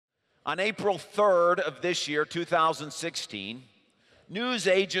On April 3rd of this year, 2016, news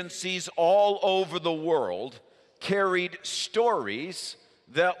agencies all over the world carried stories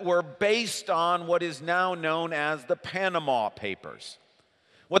that were based on what is now known as the Panama Papers.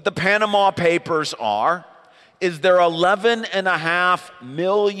 What the Panama Papers are is there 11.5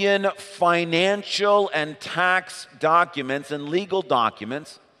 million financial and tax documents and legal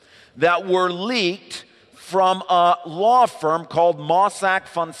documents that were leaked from a law firm called Mossack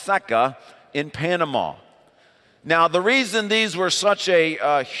Fonseca in Panama. Now, the reason these were such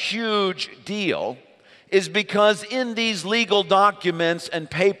a huge deal is because in these legal documents and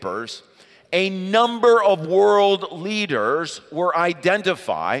papers, a number of world leaders were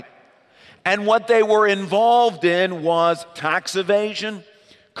identified, and what they were involved in was tax evasion,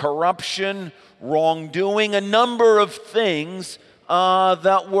 corruption, wrongdoing, a number of things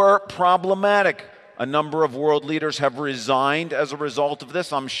that were problematic. A number of world leaders have resigned as a result of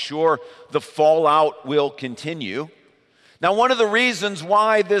this. I'm sure the fallout will continue. Now, one of the reasons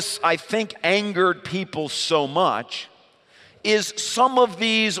why this, I think, angered people so much is some of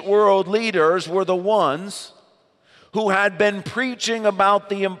these world leaders were the ones who had been preaching about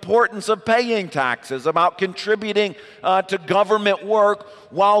the importance of paying taxes, about contributing to government work,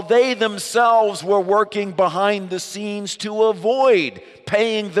 while they themselves were working behind the scenes to avoid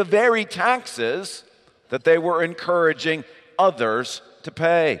paying the very taxes that they were encouraging others to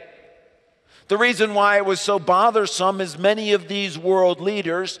pay. The reason why it was so bothersome is many of these world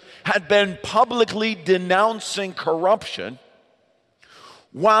leaders had been publicly denouncing corruption,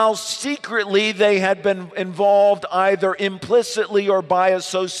 while secretly they had been involved either implicitly or by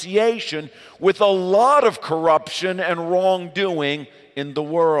association with a lot of corruption and wrongdoing in the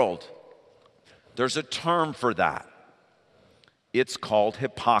world. There's a term for that. It's called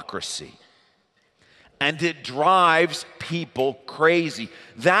hypocrisy. And it drives people crazy.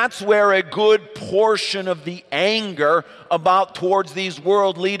 That's where a good portion of the anger towards these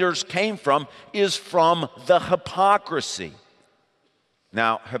world leaders came from, is from the hypocrisy.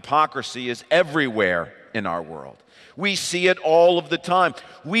 Now, hypocrisy is everywhere in our world. We see it all of the time.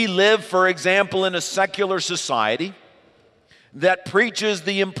 We live, for example, in a secular society that preaches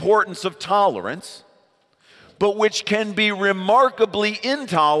the importance of tolerance, but which can be remarkably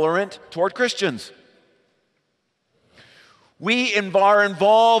intolerant toward Christians. We are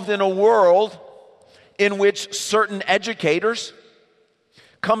involved in a world in which certain educators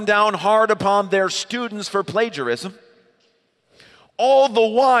come down hard upon their students for plagiarism, all the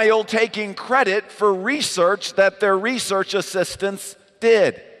while taking credit for research that their research assistants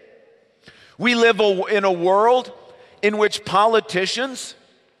did. We live in a world in which politicians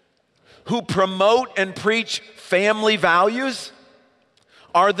who promote and preach family values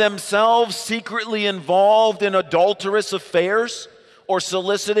are themselves secretly involved in adulterous affairs or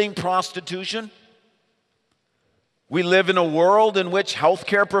soliciting prostitution. We live in a world in which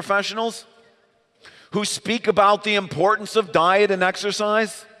healthcare professionals who speak about the importance of diet and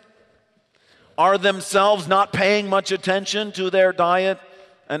exercise are themselves not paying much attention to their diet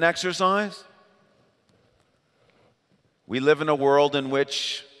and exercise. We live in a world in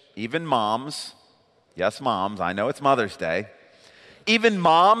which even moms, yes, moms, I know it's Mother's Day, even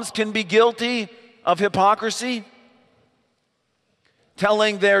moms can be guilty of hypocrisy,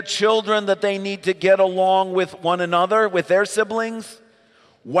 telling their children that they need to get along with one another, with their siblings,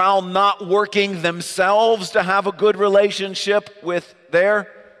 while not working themselves to have a good relationship with their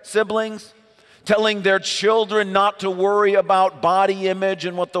siblings, telling their children not to worry about body image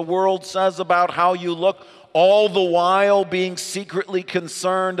and what the world says about how you look, all the while being secretly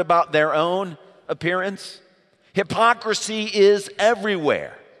concerned about their own appearance. Hypocrisy is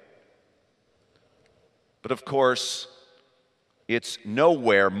everywhere. But of course, it's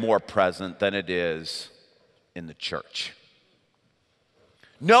nowhere more present than it is in the church.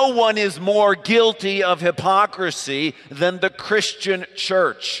 No one is more guilty of hypocrisy than the Christian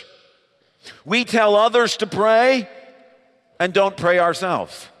church. We tell others to pray and don't pray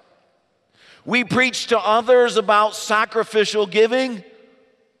ourselves. We preach to others about sacrificial giving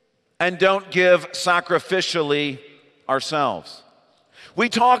and don't give sacrificially ourselves. We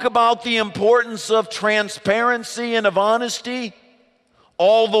talk about the importance of transparency and of honesty,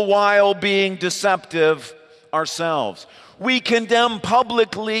 all the while being deceptive ourselves. We condemn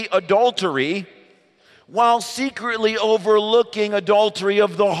publicly adultery while secretly overlooking adultery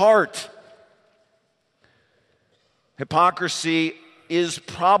of the heart. Hypocrisy is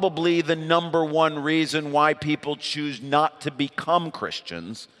probably the number one reason why people choose not to become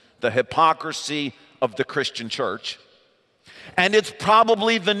Christians, the hypocrisy of the Christian church. And it's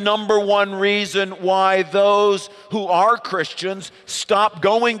probably the number one reason why those who are Christians stop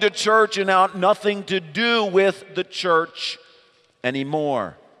going to church and have nothing to do with the church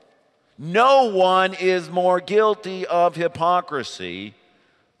anymore. No one is more guilty of hypocrisy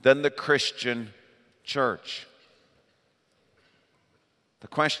than the Christian church. The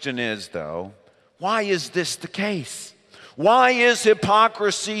question is, though, why is this the case? Why is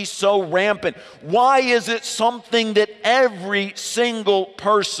hypocrisy so rampant? Why is it something that every single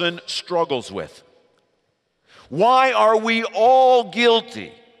person struggles with? Why are we all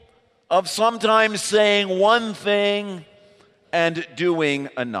guilty of sometimes saying one thing and doing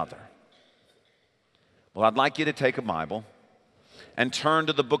another? Well, I'd like you to take a Bible and turn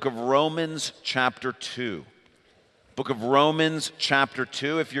to the book of Romans chapter 2. Book of Romans chapter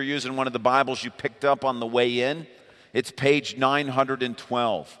 2. If you're using one of the Bibles you picked up on the way in, it's page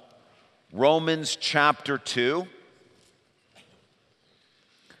 912. Romans chapter 2.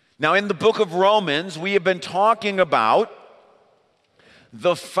 Now, in the book of Romans, we have been talking about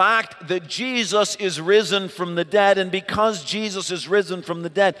the fact that Jesus is risen from the dead, and because Jesus is risen from the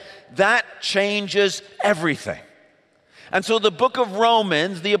dead, that changes everything. And so the book of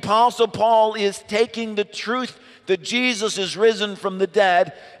Romans, the Apostle Paul is taking the truth that Jesus is risen from the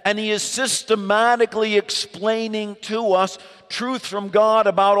dead, and he is systematically explaining to us truth from God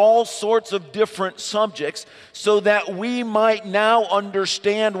about all sorts of different subjects so that we might now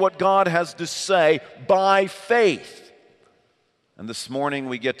understand what God has to say by faith. And this morning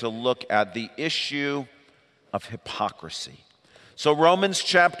we get to look at the issue of hypocrisy. So Romans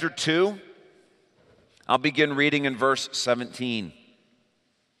chapter 2, I'll begin reading in verse 17.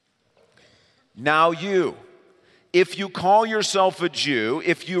 Now you, if you call yourself a Jew,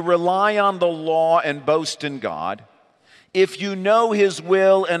 if you rely on the law and boast in God, if you know his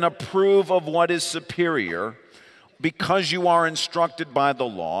will and approve of what is superior, because you are instructed by the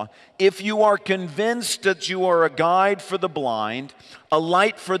law, if you are convinced that you are a guide for the blind, a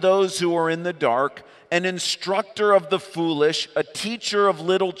light for those who are in the dark, an instructor of the foolish, a teacher of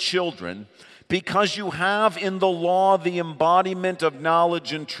little children, because you have in the law the embodiment of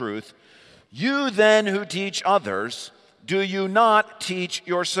knowledge and truth, you then who teach others, do you not teach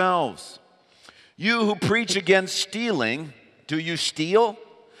yourselves? You who preach against stealing, do you steal?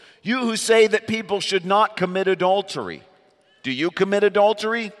 You who say that people should not commit adultery, do you commit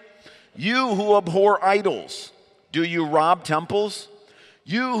adultery? You who abhor idols, do you rob temples?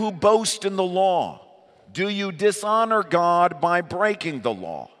 You who boast in the law, do you dishonor God by breaking the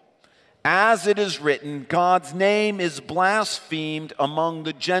law? As it is written, God's name is blasphemed among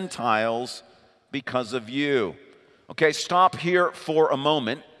the Gentiles because of you. Okay, stop here for a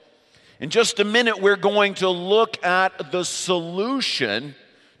moment. In just a minute, we're going to look at the solution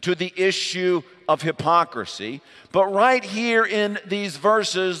to the issue of hypocrisy. But right here in these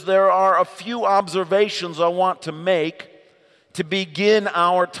verses, there are a few observations I want to make to begin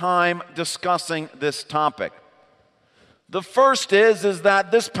our time discussing this topic. The first is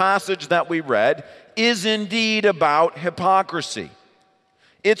that this passage that we read is indeed about hypocrisy.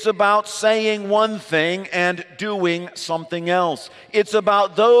 It's about saying one thing and doing something else. It's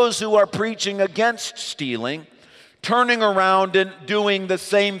about those who are preaching against stealing, turning around and doing the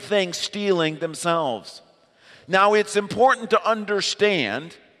same thing, stealing themselves. Now, it's important to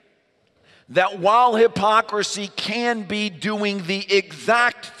understand that while hypocrisy can be doing the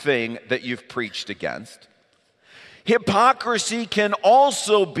exact thing that you've preached against, hypocrisy can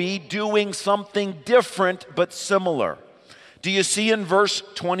also be doing something different but similar. Do you see in verse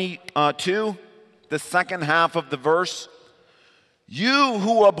 22, the second half of the verse? You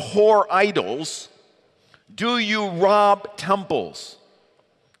who abhor idols, do you rob temples?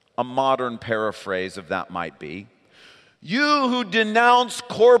 A modern paraphrase of that might be. You who denounce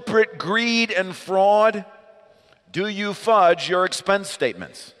corporate greed and fraud, do you fudge your expense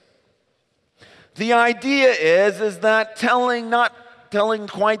statements? The idea is that not telling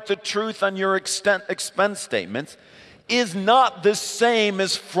quite the truth on your expense statements is not the same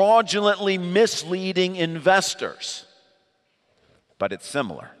as fraudulently misleading investors, but it's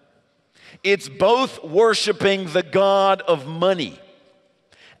similar. It's both worshiping the god of money,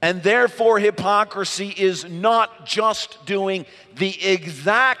 and therefore hypocrisy is not just doing the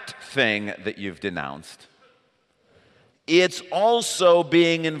exact thing that you've denounced. It's also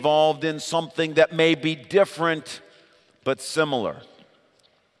being involved in something that may be different but similar.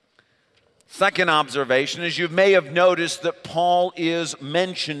 Second observation is you may have noticed that Paul is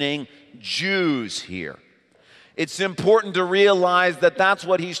mentioning Jews here. It's important to realize that that's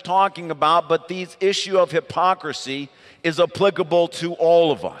what he's talking about, but the issue of hypocrisy is applicable to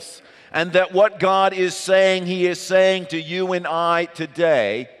all of us. And that what God is saying, He is saying to you and I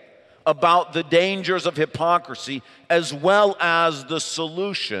today about the dangers of hypocrisy as well as the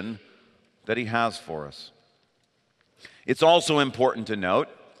solution that He has for us. It's also important to note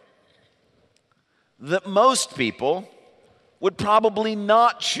that most people would probably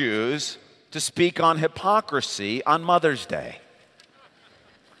not choose to speak on hypocrisy on Mother's Day.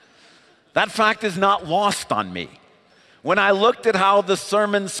 That fact is not lost on me. When I looked at how the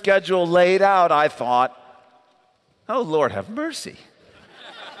sermon schedule laid out, I thought, oh, Lord, have mercy.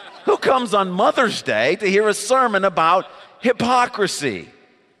 Who comes on Mother's Day to hear a sermon about hypocrisy?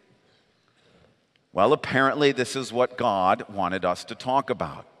 Well, apparently this is what God wanted us to talk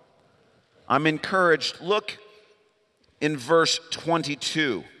about. I'm encouraged. Look in verse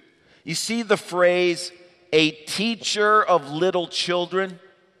 22. You see the phrase, a teacher of little children?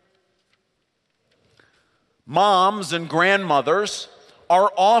 Moms and grandmothers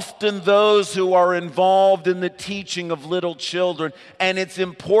are often those who are involved in the teaching of little children, and it's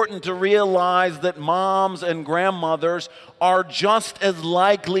important to realize that moms and grandmothers are just as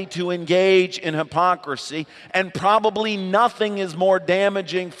likely to engage in hypocrisy, and probably nothing is more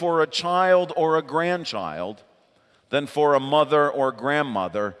damaging for a child or a grandchild than for a mother or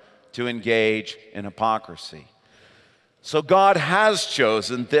grandmother to engage in hypocrisy. So God has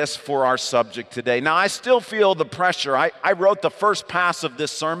chosen this for our subject today. Now, I still feel the pressure. I wrote the first pass of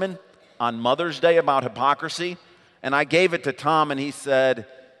this sermon on Mother's Day about hypocrisy, and I gave it to Tom, and he said,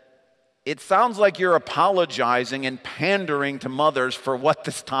 it sounds like you're apologizing and pandering to mothers for what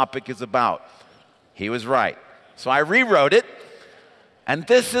this topic is about. He was right. So I rewrote it, and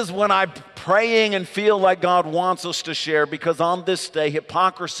this is when I'm praying and feel like God wants us to share, because on this day,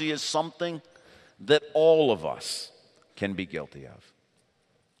 hypocrisy is something that all of us can be guilty of.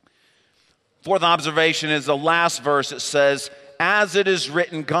 Fourth observation is the last verse. It says, as it is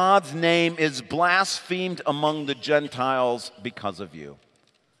written, God's name is blasphemed among the Gentiles because of you.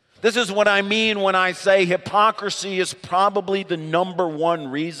 This is what I mean when I say hypocrisy is probably the number one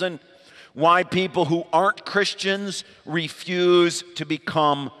reason why people who aren't Christians refuse to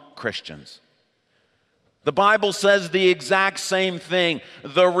become Christians. The Bible says the exact same thing.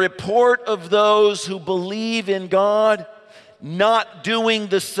 The report of those who believe in God not doing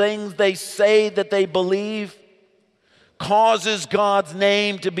the things they say that they believe causes God's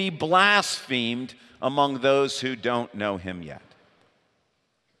name to be blasphemed among those who don't know Him yet.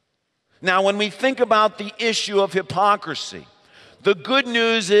 Now, when we think about the issue of hypocrisy, the good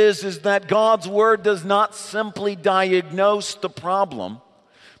news is that God's Word does not simply diagnose the problem,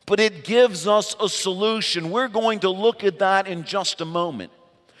 but it gives us a solution. We're going to look at that in just a moment.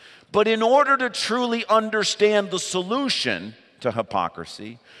 But in order to truly understand the solution to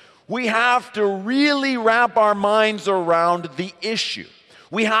hypocrisy, we have to really wrap our minds around the issue.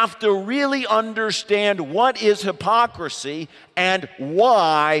 We have to really understand what is hypocrisy and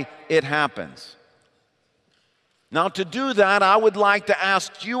why it happens. Now, to do that, I would like to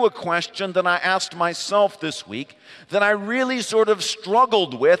ask you a question that I asked myself this week that I really sort of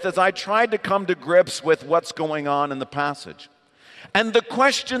struggled with as I tried to come to grips with what's going on in the passage. And the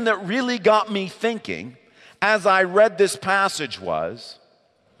question that really got me thinking as I read this passage was,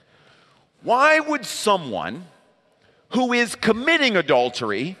 why would someone who is committing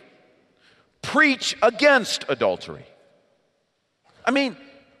adultery preach against adultery? I mean,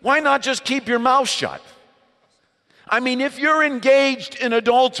 why not just keep your mouth shut? I mean, if you're engaged in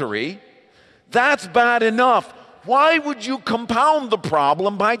adultery, that's bad enough. Why would you compound the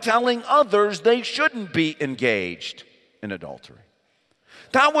problem by telling others they shouldn't be engaged in adultery?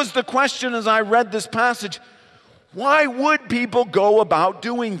 That was the question as I read this passage. Why would people go about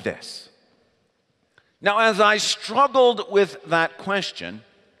doing this? Now, as I struggled with that question,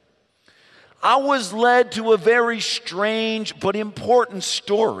 I was led to a very strange but important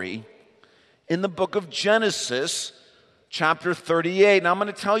story in the book of Genesis, chapter 38. Now, I'm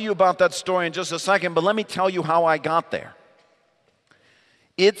going to tell you about that story in just a second, but let me tell you how I got there.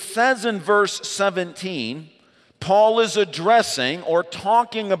 It says in verse 17, Paul is addressing or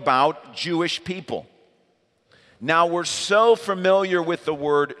talking about Jewish people. Now, we're so familiar with the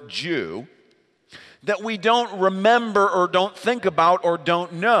word Jew that we don't remember or don't think about or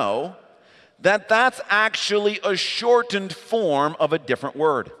don't know that that's actually a shortened form of a different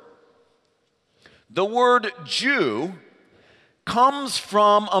word. The word Jew comes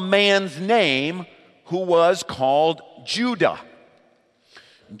from a man's name who was called Judah.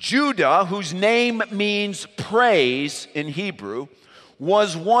 Judah, whose name means praise in Hebrew,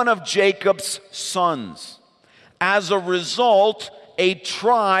 was one of Jacob's sons. As a result, a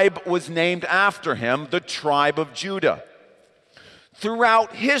tribe was named after him, the tribe of Judah.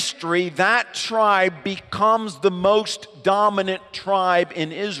 Throughout history, that tribe becomes the most dominant tribe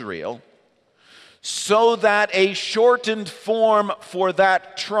in Israel, so that a shortened form for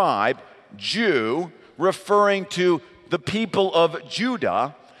that tribe, Jew, referring to the people of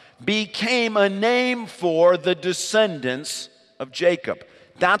Judah, became a name for the descendants of Jacob.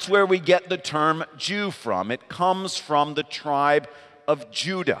 That's where we get the term Jew from. It comes from the tribe of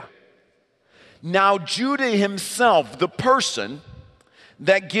Judah. Now, Judah himself, the person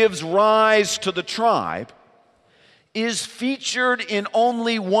that gives rise to the tribe, is featured in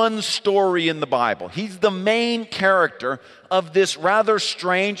only one story in the Bible. He's the main character of this rather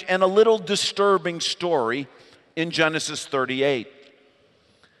strange and a little disturbing story in Genesis 38.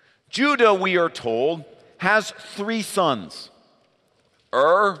 Judah, we are told, has 3 sons: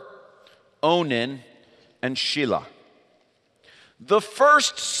 Onan, and Shelah. The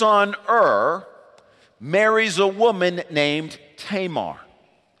first son, marries a woman named Tamar.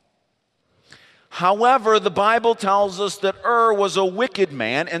 However, the Bible tells us that was a wicked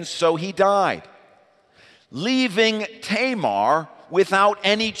man, and so he died, leaving Tamar without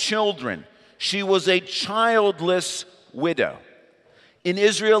any children. She was a childless widow. In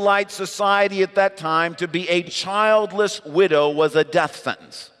Israelite society at that time, to be a childless widow was a death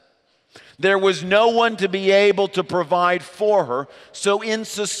sentence. There was no one to be able to provide for her. So in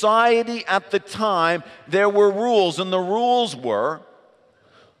society at the time, there were rules, and the rules were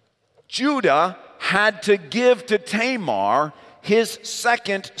Judah had to give to Tamar his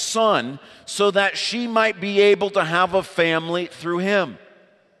second son so that she might be able to have a family through him.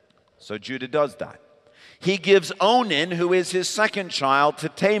 So Judah does that. He gives Onan, who is his second child, to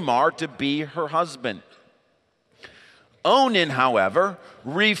Tamar to be her husband. Onan, however,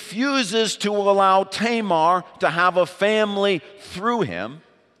 refuses to allow Tamar to have a family through him,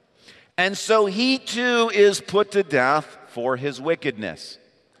 and so he too is put to death for his wickedness.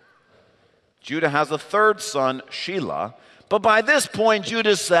 Judah has a third son, Shelah, but by this point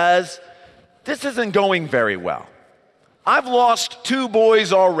Judah says, this isn't going very well. I've lost 2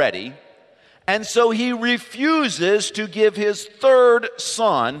 boys already, and so he refuses to give his third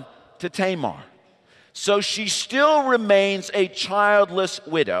son to Tamar. So she still remains a childless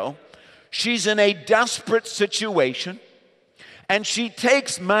widow. She's in a desperate situation, and she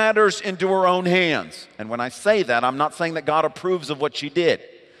takes matters into her own hands. And when I say that, I'm not saying that God approves of what she did.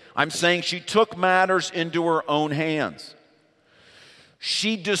 I'm saying she took matters into her own hands.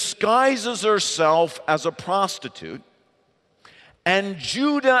 She disguises herself as a prostitute, and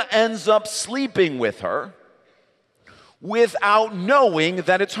Judah ends up sleeping with her without knowing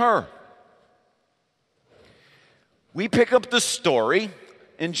that it's her. We pick up the story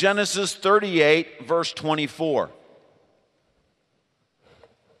in Genesis 38, verse 24.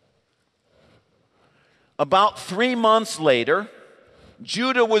 About 3 months later,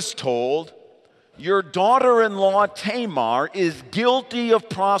 Judah was told, your daughter-in-law Tamar is guilty of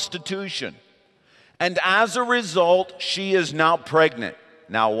prostitution, and as a result, she is now pregnant.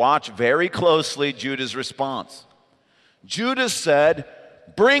 Now watch very closely Judah's response. Judah said,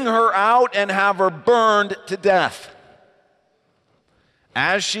 bring her out and have her burned to death.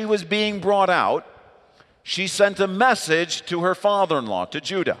 As she was being brought out, she sent a message to her father-in-law, to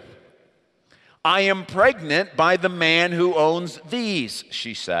Judah. I am pregnant by the man who owns these,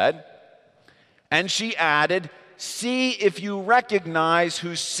 she said. And she added, see if you recognize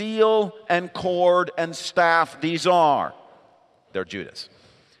whose seal and cord and staff these are. They're Judah's.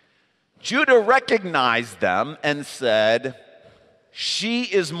 Judah recognized them and said, she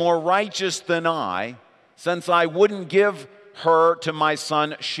is more righteous than I, since I wouldn't give her to my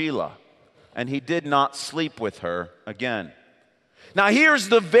son Shelah. And he did not sleep with her again. Now here's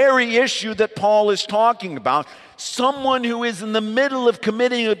the very issue that Paul is talking about. Someone who is in the middle of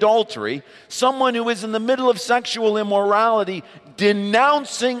committing adultery, someone who is in the middle of sexual immorality,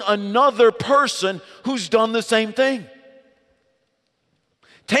 denouncing another person who's done the same thing.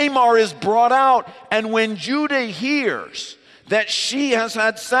 Tamar is brought out, and when Judah hears that she has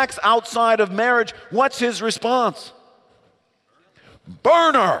had sex outside of marriage, what's his response?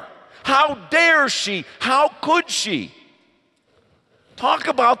 Burn her! How dare she? How could she? Talk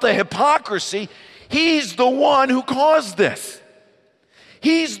about the hypocrisy. He's the one who caused this.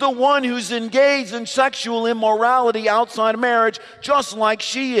 He's the one who's engaged in sexual immorality outside of marriage, just like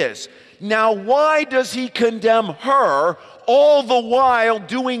she is. Now, why does he condemn her, all the while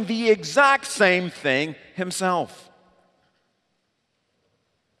doing the exact same thing himself?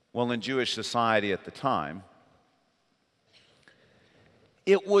 Well, in Jewish society at the time,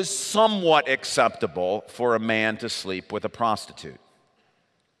 it was somewhat acceptable for a man to sleep with a prostitute.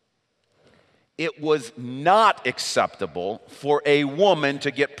 It was not acceptable for a woman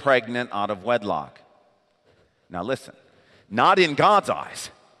to get pregnant out of wedlock. Now listen, not in God's eyes.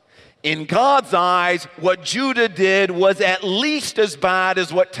 In God's eyes, what Judah did was at least as bad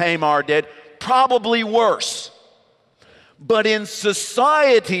as what Tamar did, probably worse. But in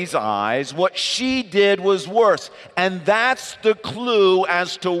society's eyes, what she did was worse. And that's the clue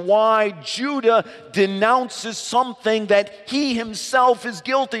as to why Judah denounces something that he himself is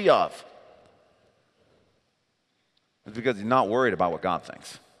guilty of. It's because he's not worried about what God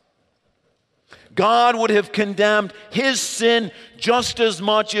thinks. God would have condemned his sin just as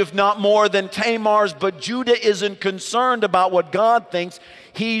much, if not more, than Tamar's, but Judah isn't concerned about what God thinks.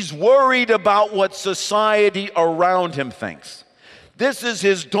 He's worried about what society around him thinks. This is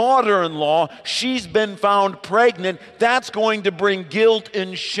his daughter-in-law. She's been found pregnant. That's going to bring guilt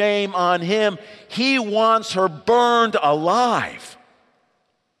and shame on him. He wants her burned alive.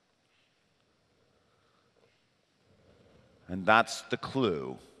 And that's the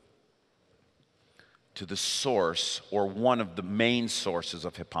clue to the source, or one of the main sources,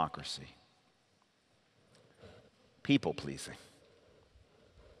 of hypocrisy. People-pleasing.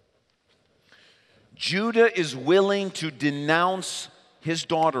 Judah is willing to denounce his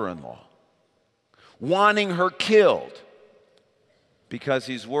daughter-in-law, wanting her killed, because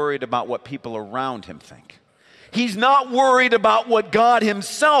he's worried about what people around him think. He's not worried about what God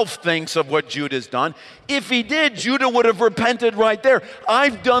himself thinks of what Judah's done. If he did, Judah would have repented right there.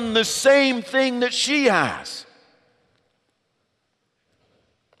 I've done the same thing that she has.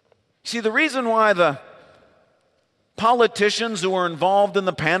 See, the reason why the politicians who are involved in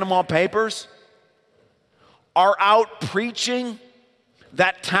the Panama Papers are out preaching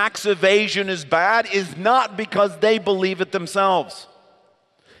that tax evasion is bad is not because they believe it themselves.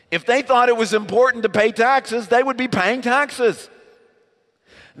 If they thought it was important to pay taxes, they would be paying taxes.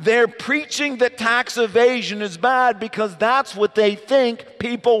 They're preaching that tax evasion is bad because that's what they think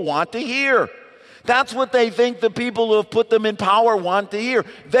people want to hear. That's what they think the people who have put them in power want to hear.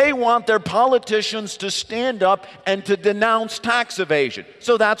 They want their politicians to stand up and to denounce tax evasion.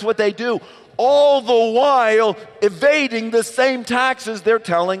 So that's what they do, all the while evading the same taxes they're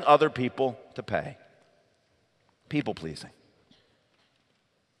telling other people to pay. People pleasing.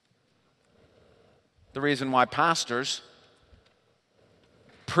 The reason why pastors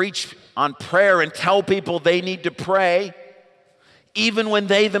preach on prayer and tell people they need to pray, even when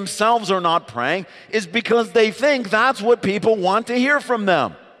they themselves are not praying, is because they think that's what people want to hear from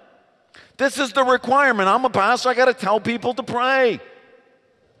them. This is the requirement. I'm a pastor, I got to tell people to pray.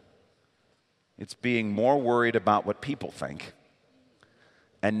 It's being more worried about what people think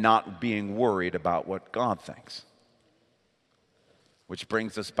and not being worried about what God thinks. Which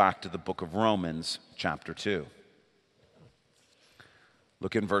brings us back to the book of Romans, chapter 2.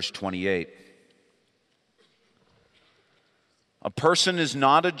 Look in verse 28. A person is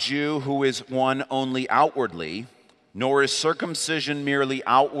not a Jew who is one only outwardly, nor is circumcision merely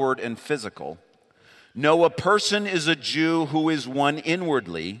outward and physical. No, a person is a Jew who is one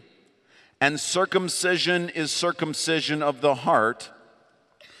inwardly, and circumcision is circumcision of the heart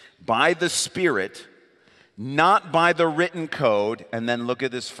by the Spirit, not by the written code. And then look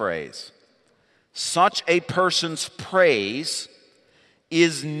at this phrase. Such a person's praise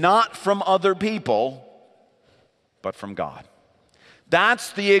is not from other people, but from God.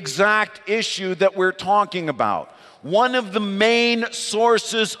 That's the exact issue that we're talking about. One of the main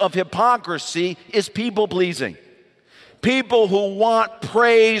sources of hypocrisy is people-pleasing. People who want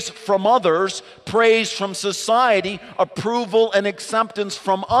praise from others, praise from society, approval and acceptance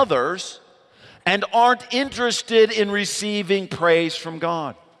from others, and aren't interested in receiving praise from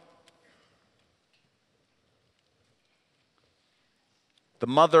God. The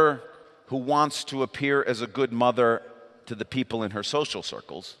mother who wants to appear as a good mother to the people in her social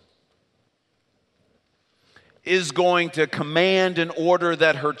circles is going to command and order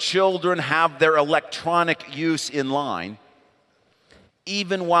that her children have their electronic use in line,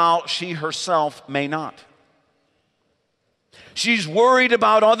 even while she herself may not. She's worried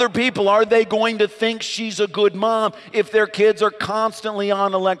about other people. Are they going to think she's a good mom if their kids are constantly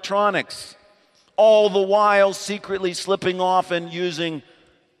on electronics, all the while secretly slipping off and using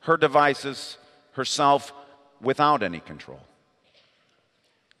her devices herself without any control?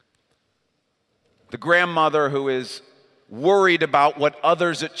 The grandmother who is worried about what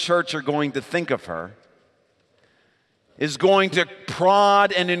others at church are going to think of her is going to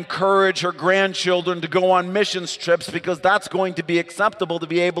prod and encourage her grandchildren to go on missions trips because that's going to be acceptable, to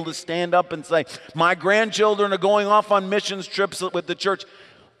be able to stand up and say, my grandchildren are going off on missions trips with the church,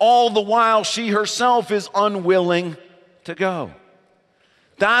 all the while she herself is unwilling to go.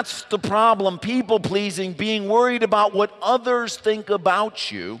 That's the problem. People-pleasing, being worried about what others think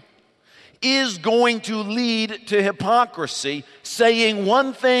about you, is going to lead to hypocrisy, saying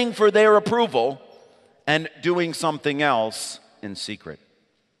one thing for their approval and doing something else in secret.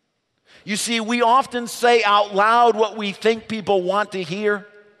 You see, we often say out loud what we think people want to hear,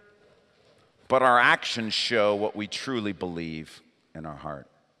 but our actions show what we truly believe in our heart.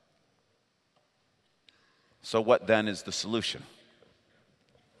 So what then is the solution?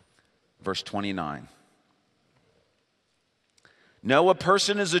 Verse 29. No, a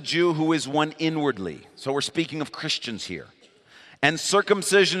person is a Jew who is one inwardly. So we're speaking of Christians here. And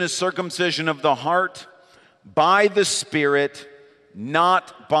circumcision is circumcision of the heart by the Spirit,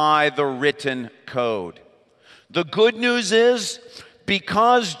 not by the written code. The good news is,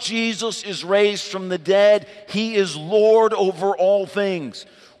 because Jesus is raised from the dead, he is Lord over all things.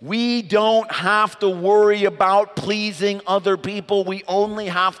 We don't have to worry about pleasing other people. We only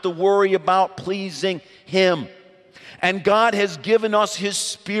have to worry about pleasing him. And God has given us his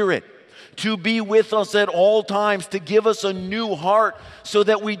Spirit to be with us at all times, to give us a new heart so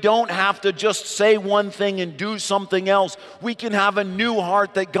that we don't have to just say one thing and do something else. We can have a new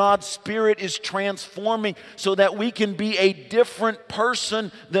heart that God's Spirit is transforming so that we can be a different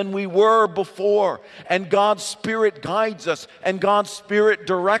person than we were before. And God's Spirit guides us, and God's Spirit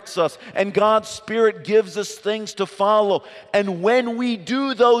directs us, and God's Spirit gives us things to follow. And when we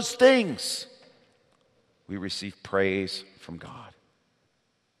do those things, we receive praise from God.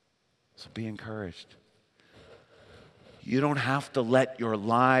 So be encouraged. You don't have to let your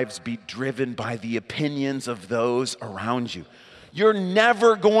lives be driven by the opinions of those around you. You're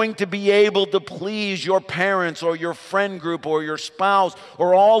never going to be able to please your parents or your friend group or your spouse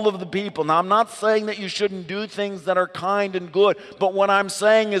or all of the people. Now, I'm not saying that you shouldn't do things that are kind and good, but what I'm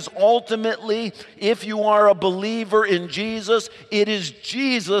saying is ultimately, if you are a believer in Jesus, it is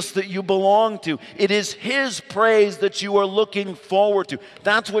Jesus that you belong to. It is his praise that you are looking forward to.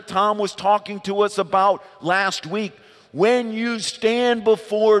 That's what Tom was talking to us about last week. When you stand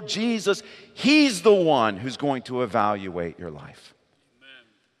before Jesus, he's the one who's going to evaluate your life. Amen.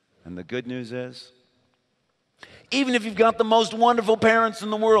 And the good news is, even if you've got the most wonderful parents in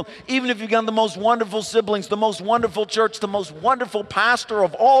the world, even if you've got the most wonderful siblings, the most wonderful church, the most wonderful pastor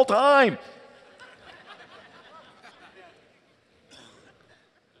of all time,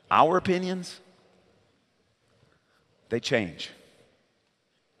 our opinions, they change.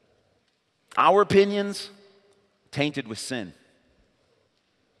 Our opinions, tainted with sin.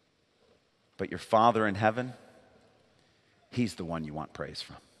 But your Father in heaven, he's the one you want praise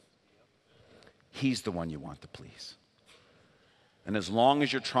from. He's the one you want to please. And as long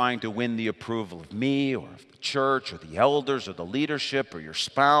as you're trying to win the approval of me or of the church or the elders or the leadership or your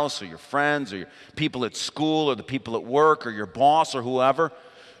spouse or your friends or your people at school or the people at work or your boss or whoever,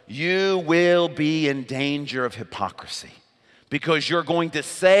 you will be in danger of hypocrisy, because you're going to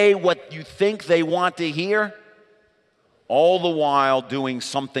say what you think they want to hear, all the while doing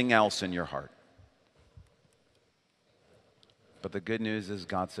something else in your heart. But the good news is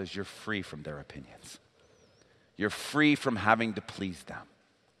God says you're free from their opinions. You're free from having to please them.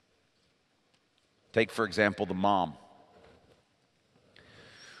 Take, for example, the mom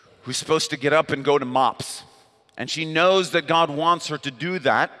who's supposed to get up and go to MOPS. And she knows that God wants her to do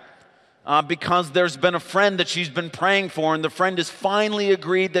that because there's been a friend that she's been praying for, and the friend has finally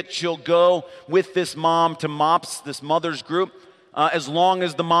agreed that she'll go with this mom to MOPS, this mother's group, as long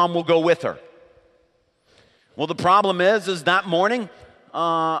as the mom will go with her. Well, the problem is that morning,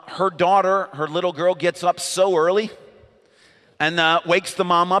 her daughter, her little girl, gets up so early and wakes the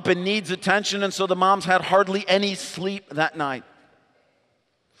mom up and needs attention, and so the mom's had hardly any sleep that night.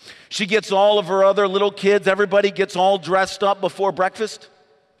 She gets all of her other little kids, everybody gets all dressed up before breakfast.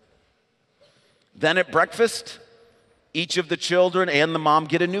 Then at breakfast, each of the children and the mom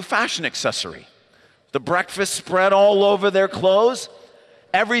get a new fashion accessory. The breakfast spread all over their clothes.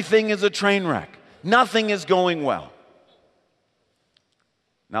 Everything is a train wreck. Nothing is going well.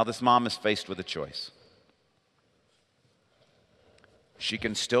 Now this mom is faced with a choice. She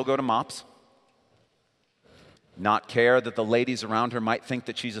can still go to MOPS, not care that the ladies around her might think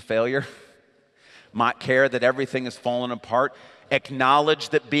that she's a failure, might care that everything has fallen apart, acknowledge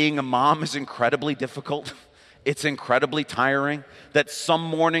that being a mom is incredibly difficult, it's incredibly tiring, that some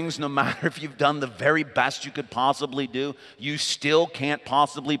mornings, no matter if you've done the very best you could possibly do, you still can't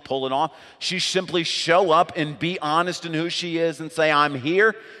possibly pull it off. She simply show up and be honest in who she is and say, I'm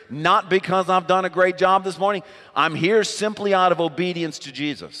here not because I've done a great job this morning. I'm here simply out of obedience to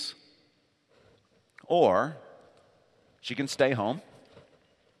Jesus. Or she can stay home,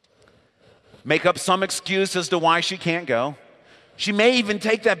 make up some excuse as to why she can't go. She may even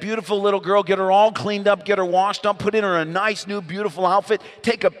take that beautiful little girl, get her all cleaned up, get her washed up, put in her a nice new beautiful outfit,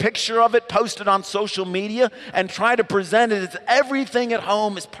 take a picture of it, post it on social media, and try to present it as everything at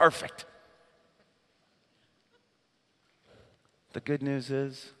home is perfect. The good news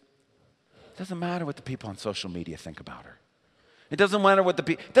is, it doesn't matter what the people on social media think about her. It doesn't matter what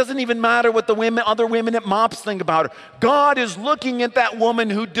it doesn't even matter what the other women at MOPS think about her. God is looking at that woman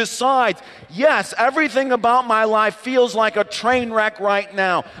who decides, yes, everything about my life feels like a train wreck right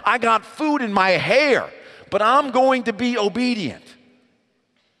now. I got food in my hair, but I'm going to be obedient.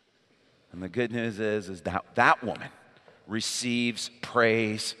 And the good news is that woman receives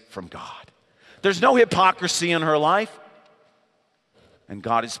praise from God. There's no hypocrisy in her life, and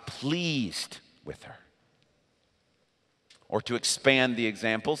God is pleased with her. Or to expand the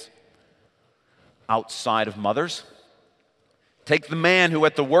examples, outside of mothers, take the man who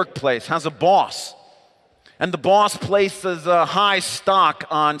at the workplace has a boss, and the boss places a high stock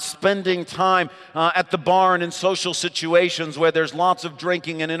on spending time at the bar and in social situations where there's lots of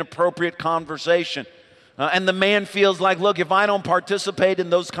drinking and inappropriate conversation. And the man feels like, look, if I don't participate in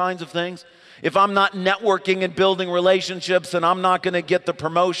those kinds of things, if I'm not networking and building relationships, then I'm not going to get the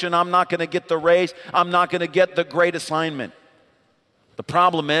promotion, I'm not going to get the raise, I'm not going to get the great assignment. The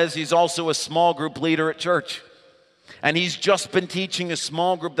problem is he's also a small group leader at church. And he's just been teaching a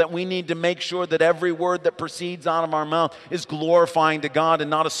small group that we need to make sure that every word that proceeds out of our mouth is glorifying to God and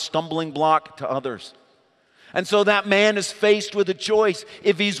not a stumbling block to others. And so that man is faced with a choice.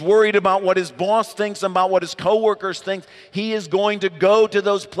 If he's worried about what his boss thinks and about what his coworkers think, he is going to go to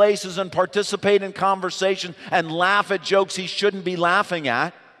those places and participate in conversation and laugh at jokes he shouldn't be laughing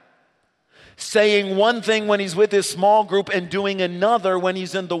at, saying one thing when he's with his small group and doing another when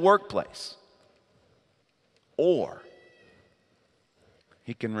he's in the workplace. Or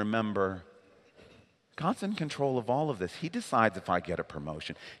he can remember, God's in control of all of this. He decides if I get a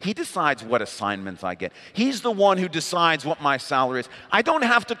promotion. He decides what assignments I get. He's the one who decides what my salary is. I don't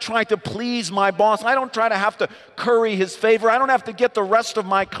have to try to please my boss. I don't try to have to curry his favor. I don't have to get the rest of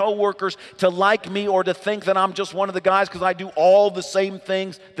my coworkers to like me or to think that I'm just one of the guys because I do all the same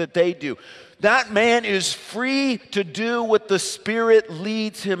things that they do. That man is free to do what the Spirit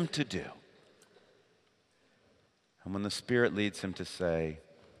leads him to do. And when the Spirit leads him to say,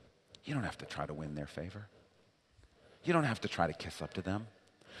 you don't have to try to win their favor. You don't have to try to kiss up to them.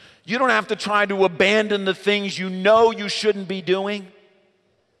 You don't have to try to abandon the things you know you shouldn't be doing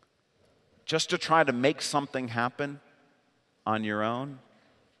just to try to make something happen on your own.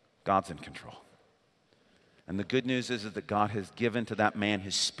 God's in control. And the good news is that God has given to that man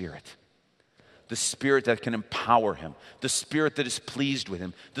his Spirit. The Spirit that can empower him, the Spirit that is pleased with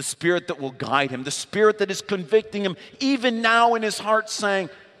him, the Spirit that will guide him, the Spirit that is convicting him even now in his heart saying,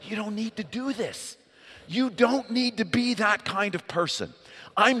 you don't need to do this. You don't need to be that kind of person.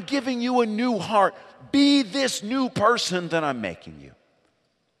 I'm giving you a new heart. Be this new person that I'm making you.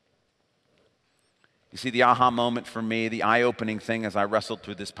 You see, the aha moment for me, the eye-opening thing as I wrestled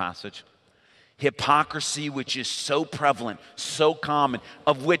through this passage, hypocrisy, which is so prevalent, so common,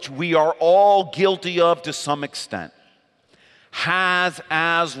 of which we are all guilty of to some extent, has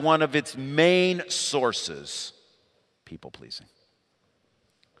as one of its main sources people-pleasing.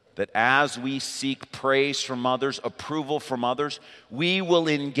 That as we seek praise from others, approval from others, we will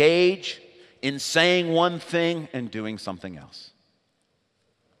engage in saying one thing and doing something else.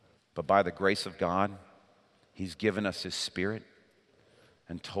 But by the grace of God, He's given us His Spirit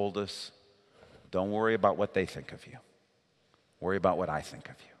and told us, don't worry about what they think of you. Worry about what I think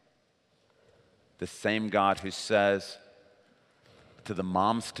of you. The same God who says to the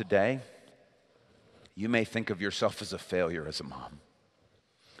moms today, you may think of yourself as a failure as a mom.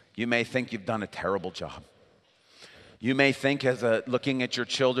 You may think you've done a terrible job. You may think looking at your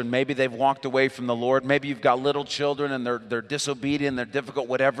children, maybe they've walked away from the Lord. Maybe you've got little children and they're disobedient, they're difficult,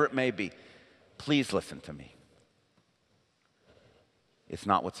 whatever it may be. Please listen to me. It's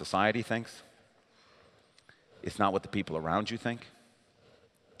not what society thinks. It's not what the people around you think.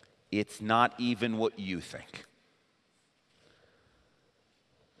 It's not even what you think.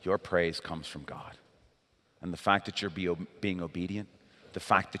 Your praise comes from God. And the fact that you're being obedient, the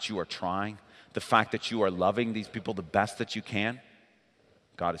fact that you are trying, the fact that you are loving these people the best that you can,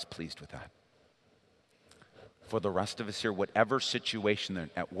 God is pleased with that. For the rest of us here, whatever situation they're in,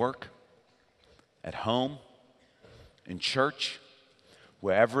 at work, at home, in church,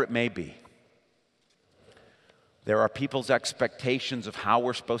 wherever it may be, there are people's expectations of how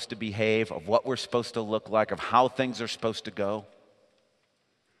we're supposed to behave, of what we're supposed to look like, of how things are supposed to go.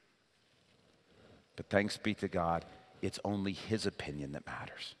 But thanks be to God, it's only His opinion that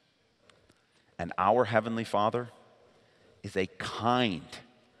matters. And our Heavenly Father is a kind,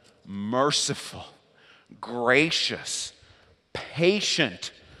 merciful, gracious,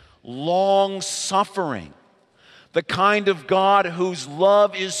 patient, long-suffering. The kind of God whose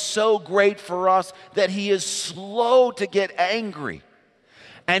love is so great for us that he is slow to get angry.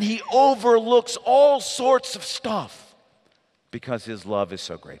 And he overlooks all sorts of stuff because his love is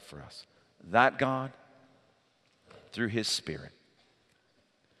so great for us. That God, through his Spirit,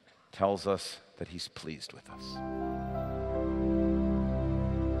 tells us that he's pleased with us.